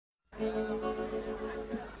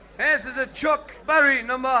This is a Chuck Berry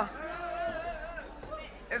number.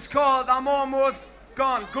 It's called I'm Almost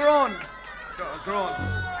Gone. Grown. Grown.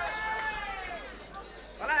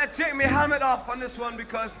 I like to take my helmet off on this one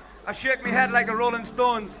because I shake my head like a Rolling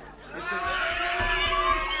Stones. You see.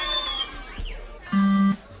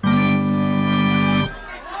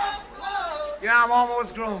 Yeah, I'm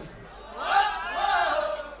almost grown.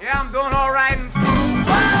 Yeah, I'm doing all right in school.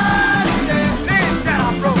 They ain't said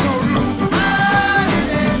I broke no rule.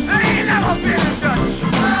 I ain't never been in Dutch.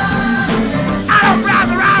 I don't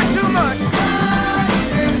browse around too much.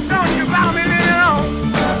 Don't you bow me in on.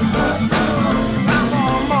 I'm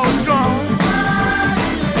almost grown.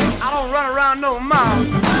 I don't run around no more.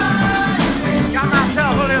 Got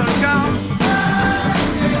myself a little job.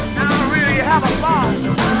 I don't really have a ball.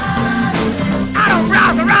 I don't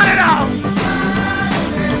browse around at all.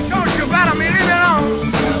 Don't you better me leave it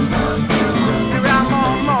alone. Maybe I'm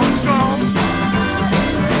almost grown.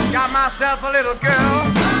 Got myself a little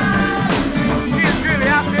girl. She's really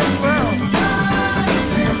out this world.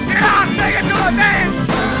 You know, I'll take it to a dance.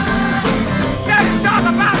 Instead of talk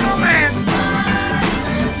about romance.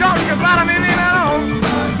 Don't you better me leave it alone.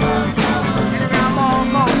 Maybe I'm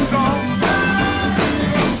almost grown.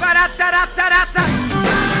 Ba-da-da-da-da-da-da.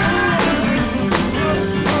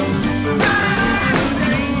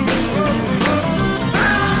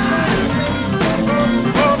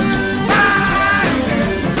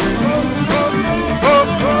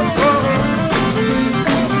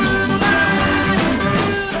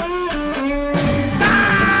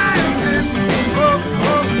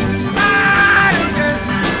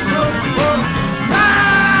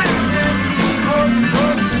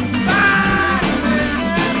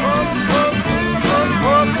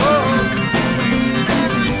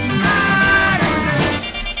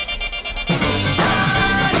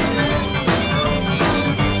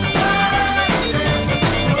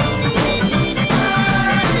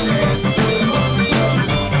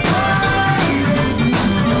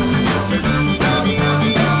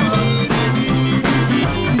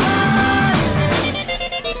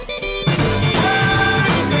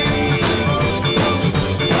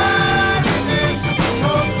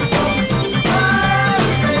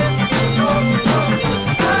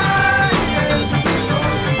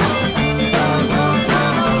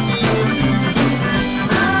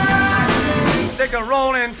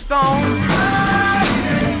 Rolling Stones.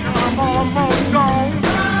 I'm almost gone.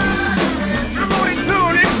 I'm only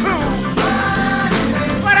tune it cool,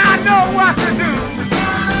 but I know what to do.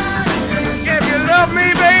 If you love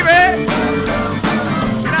me, baby,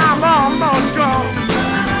 then I'm almost gone.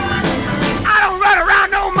 I don't run around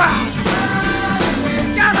no more.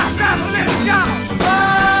 Got myself a little job.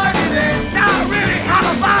 Now I really have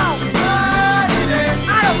a ball.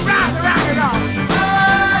 I don't rise around at all.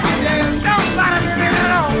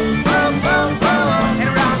 Thank you.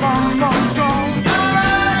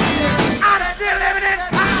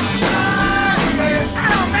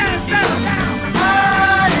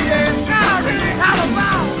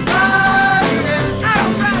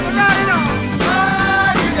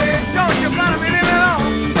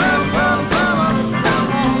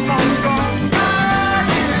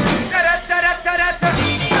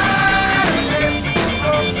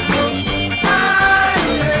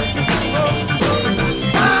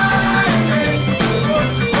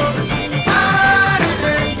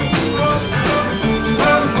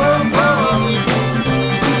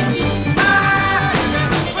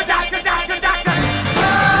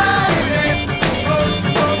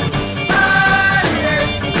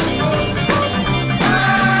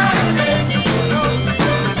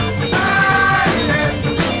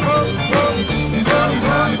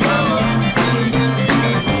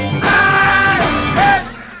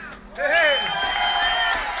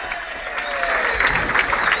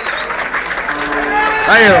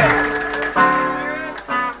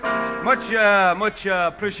 Much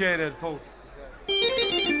appreciated, folks.